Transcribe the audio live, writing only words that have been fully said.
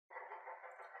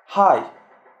Hi,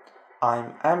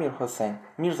 I'm Amir Hossein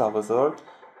Mirzabozorg,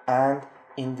 and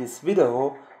in this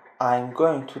video I'm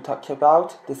going to talk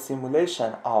about the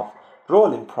simulation of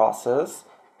rolling process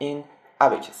in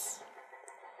Abaqus.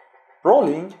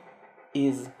 Rolling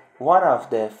is one of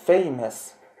the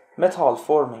famous metal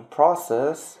forming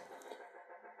process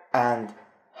and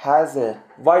has a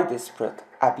widespread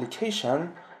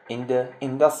application in the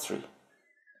industry.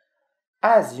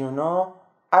 As you know,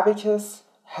 Abaqus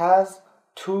has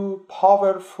two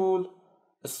powerful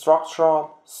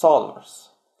structural solvers.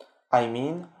 I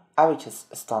mean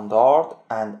Abaqus Standard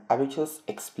and Abaqus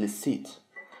Explicit.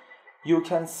 You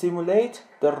can simulate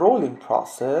the rolling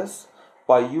process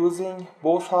by using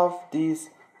both of these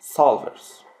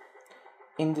solvers.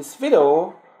 In this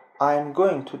video, I am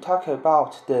going to talk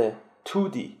about the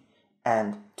 2D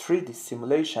and 3D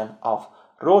simulation of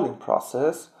rolling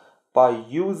process by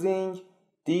using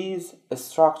these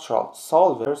structural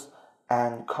solvers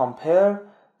and compare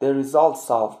the results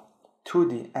of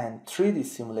 2D and 3D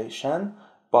simulation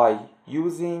by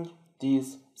using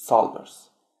these solvers.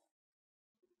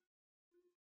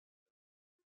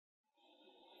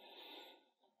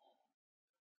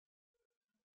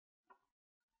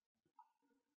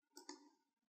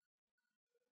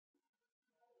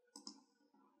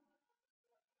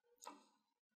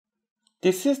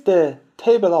 This is the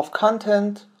table of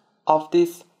content of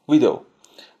this video.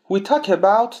 We talk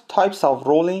about types of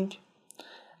rolling,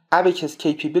 Abaqus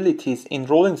capabilities in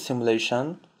rolling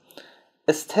simulation,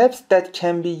 steps that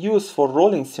can be used for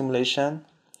rolling simulation,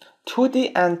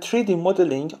 2D and 3D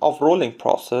modeling of rolling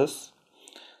process,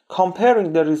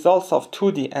 comparing the results of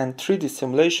 2D and 3D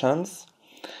simulations,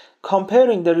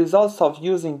 comparing the results of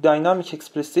using dynamic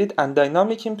explicit and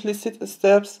dynamic implicit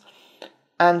steps,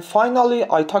 and finally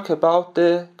I talk about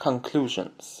the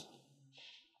conclusions.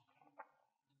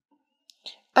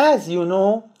 As you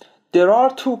know, there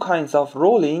are two kinds of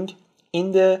rolling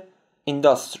in the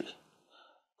industry: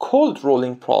 cold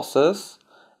rolling process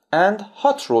and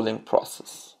hot rolling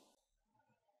process.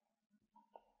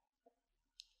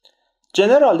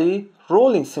 Generally,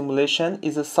 rolling simulation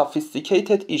is a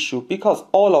sophisticated issue because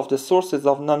all of the sources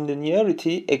of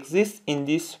nonlinearity exist in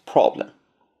this problem.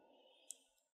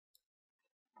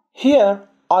 Here,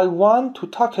 I want to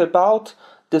talk about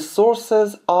the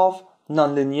sources of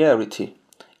nonlinearity.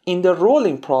 In the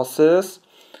rolling process,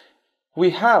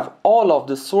 we have all of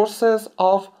the sources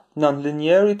of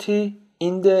nonlinearity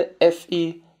in the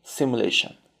FE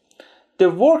simulation. The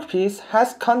workpiece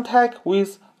has contact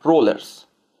with rollers,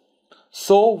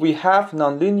 so we have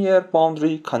nonlinear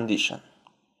boundary condition.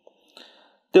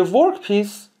 The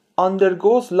workpiece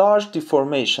undergoes large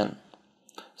deformation,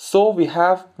 so we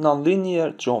have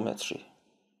nonlinear geometry.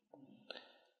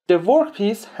 The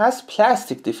workpiece has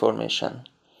plastic deformation,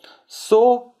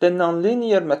 so the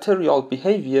nonlinear material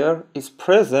behavior is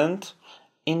present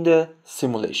in the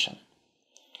simulation.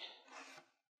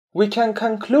 We can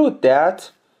conclude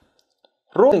that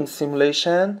rolling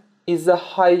simulation is a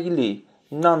highly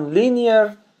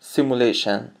nonlinear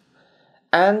simulation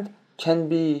and can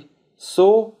be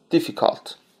so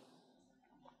difficult.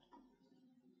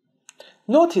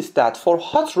 Notice that for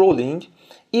hot rolling,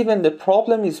 even the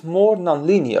problem is more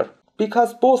nonlinear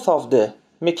because both of the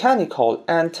mechanical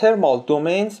and thermal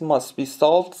domains must be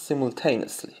solved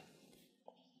simultaneously.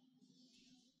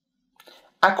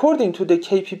 According to the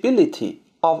capability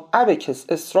of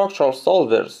Abaqus structural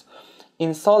solvers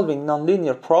in solving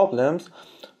nonlinear problems,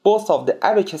 both of the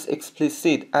Abaqus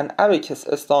Explicit and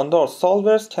Abaqus Standard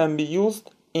solvers can be used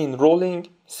in rolling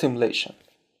simulation.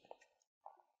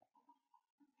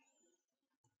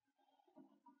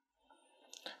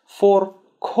 For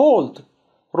cold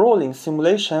rolling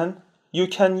simulation, you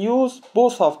can use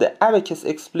both of the Abaqus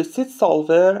Explicit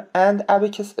solver and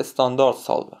Abaqus Standard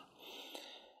solver.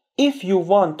 If you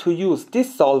want to use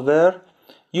this solver,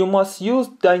 you must use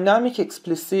dynamic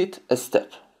explicit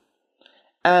step.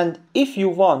 And if you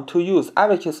want to use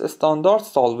Abaqus Standard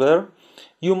solver,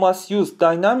 you must use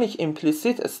dynamic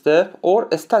implicit step or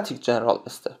static general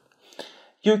step.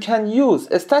 You can use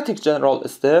a static general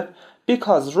step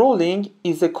because rolling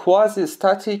is a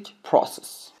quasi-static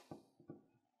process.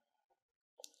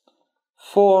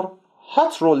 For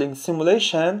hot rolling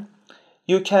simulation,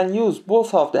 you can use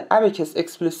both of the Abaqus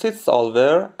Explicit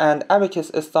solver and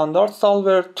Abaqus Standard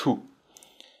solver too.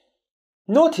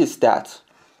 Notice that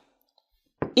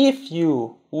if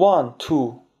you want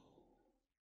to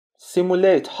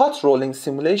simulate hot rolling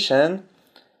simulation,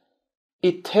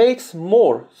 it takes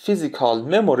more physical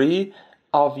memory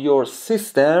of your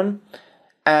system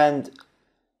and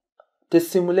the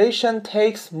simulation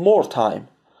takes more time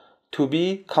to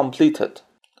be completed.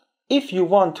 If you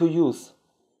want to use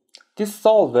this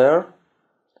solver,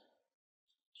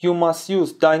 you must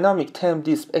use dynamic temp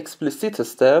disp explicit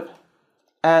step,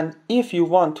 and if you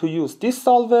want to use this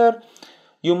solver,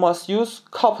 you must use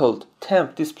coupled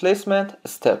temp displacement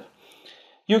step.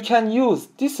 You can use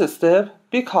this step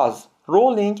because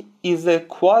rolling is a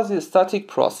quasi-static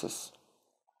process.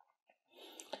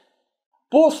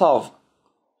 Both of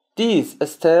these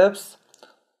steps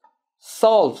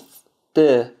solve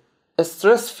the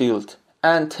stress field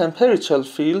and temperature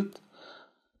field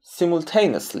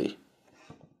simultaneously.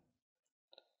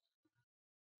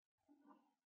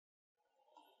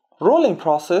 Rolling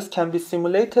process can be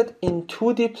simulated in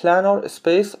 2D planar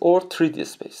space or 3D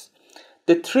space.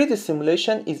 The 3D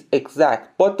simulation is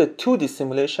exact, but the 2D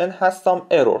simulation has some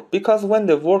error because when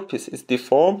the workpiece is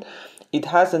deformed, it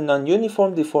has a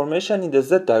non-uniform deformation in the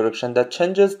z direction that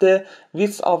changes the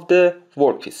width of the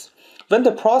workpiece. When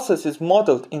the process is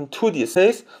modeled in 2D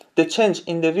space, the change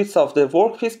in the width of the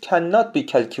workpiece cannot be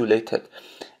calculated,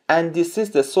 and this is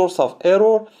the source of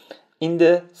error in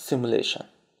the simulation.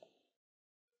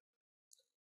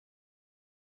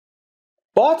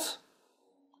 But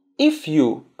if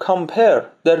you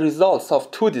compare the results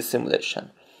of 2D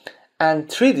simulation and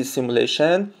 3D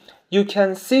simulation, you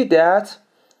can see that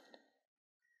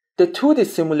the 2D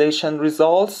simulation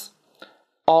results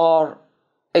are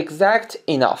exact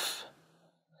enough,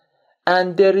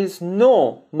 and there is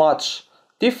no much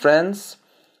difference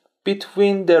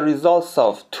between the results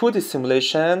of 2D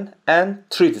simulation and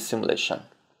 3D simulation.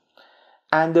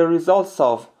 And the results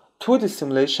of 2D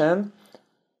simulation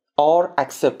are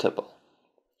acceptable.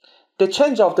 The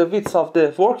change of the width of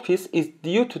the workpiece is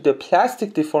due to the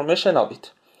plastic deformation of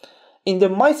it. In the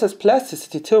Mises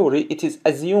plasticity theory, it is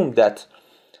assumed that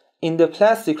in the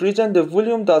plastic region the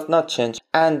volume does not change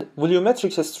and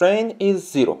volumetric strain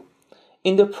is zero.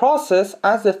 In the process,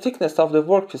 as the thickness of the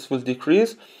workpiece will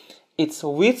decrease, its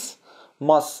width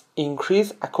must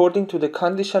increase according to the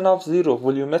condition of zero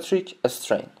volumetric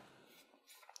strain.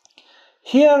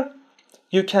 Here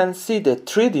you can see the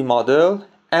 3D model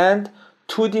and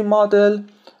 2D model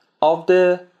of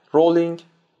the rolling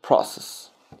process.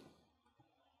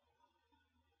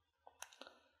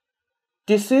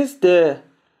 This is the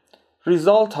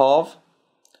result of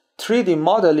 3D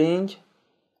modeling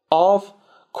of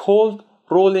cold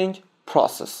rolling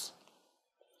process.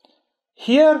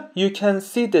 Here you can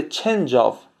see the change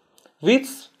of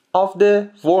width of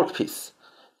the workpiece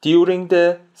during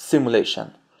the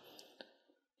simulation.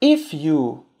 If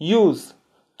you use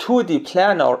 2D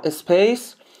planar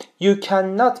space, you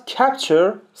cannot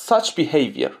capture such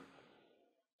behavior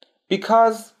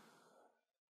because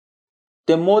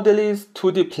the model is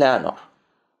 2D planar.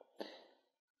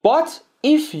 But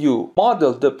if you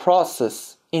model the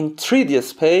process in 3D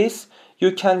space,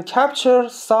 you can capture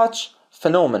such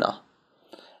phenomena,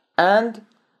 and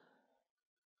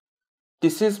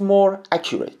this is more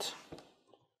accurate.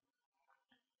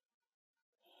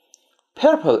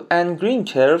 Purple and green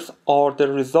curves are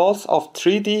the results of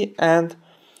 3D and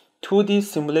 2D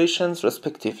simulations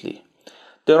respectively.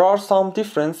 There are some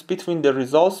difference between the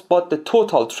results, but the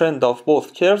total trend of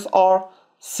both curves are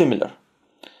similar.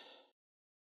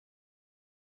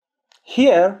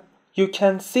 Here you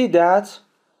can see that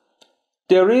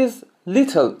there is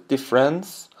little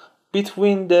difference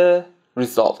between the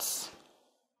results.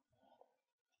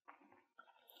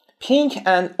 Pink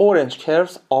and orange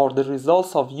curves are the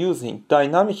results of using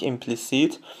dynamic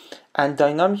implicit and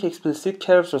dynamic explicit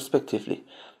curves respectively.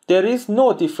 There is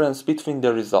no difference between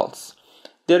the results.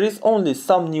 There is only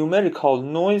some numerical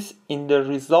noise in the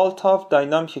result of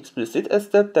dynamic explicit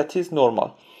step that is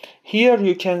normal. Here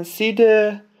you can see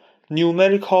the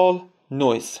numerical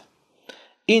noise.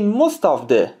 In most of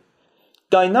the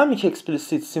dynamic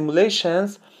explicit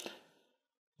simulations,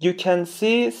 you can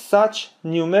see such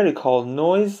numerical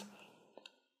noise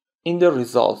in the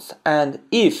results, and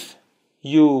if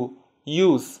you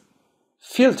use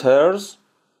filters,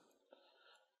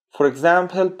 for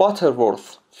example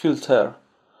Butterworth filter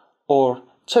or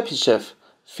Chebyshev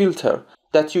filter,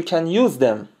 that you can use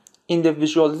them in the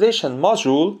visualization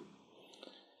module,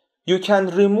 you can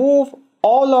remove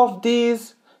all of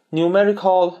these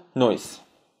numerical noise.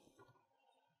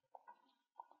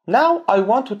 Now I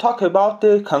want to talk about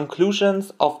the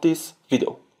conclusions of this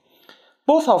video.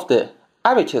 Both of the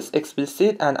Abaqus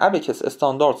explicit and Abaqus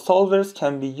standard solvers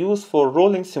can be used for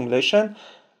rolling simulation,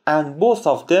 and both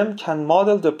of them can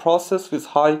model the process with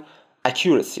high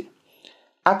accuracy.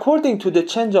 According to the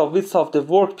change of width of the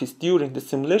workpiece during the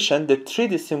simulation, the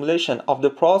 3D simulation of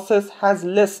the process has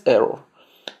less error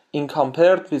in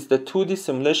compared with the 2D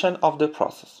simulation of the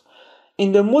process.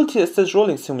 In the multi-stage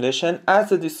rolling simulation, as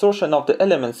the distortion of the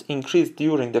elements increase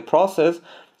during the process,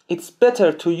 it's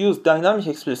better to use dynamic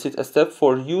explicit step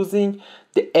for using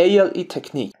the ALE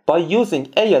technique. By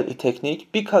using ALE technique,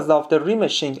 because of the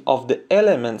remeshing of the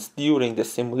elements during the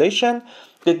simulation,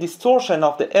 the distortion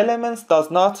of the elements does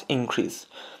not increase.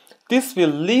 This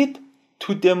will lead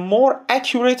to the more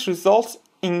accurate results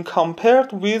in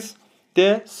compared with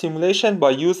the simulation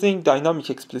by using dynamic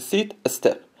explicit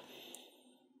step.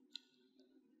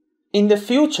 In the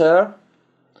future,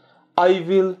 I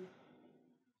will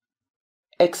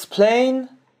explain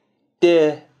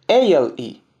the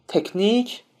ALE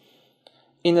technique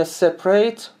in a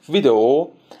separate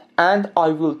video, and I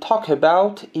will talk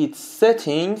about its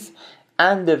settings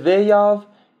and the way of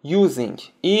using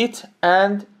it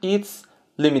and its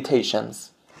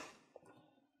limitations.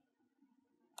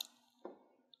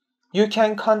 You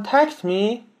can contact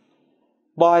me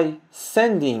by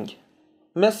sending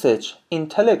message in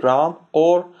Telegram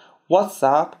or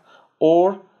WhatsApp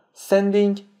or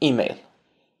sending email.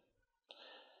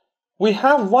 We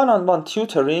have one-on-one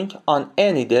tutoring on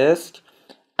AnyDesk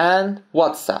and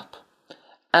WhatsApp,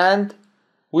 and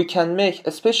we can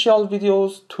make special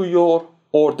videos to your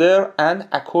order and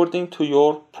according to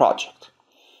your project.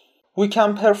 We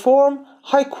can perform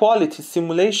high-quality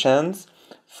simulations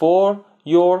for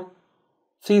your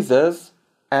thesis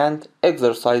and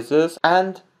exercises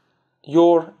and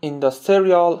your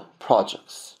industrial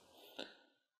projects.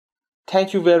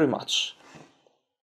 Thank you very much.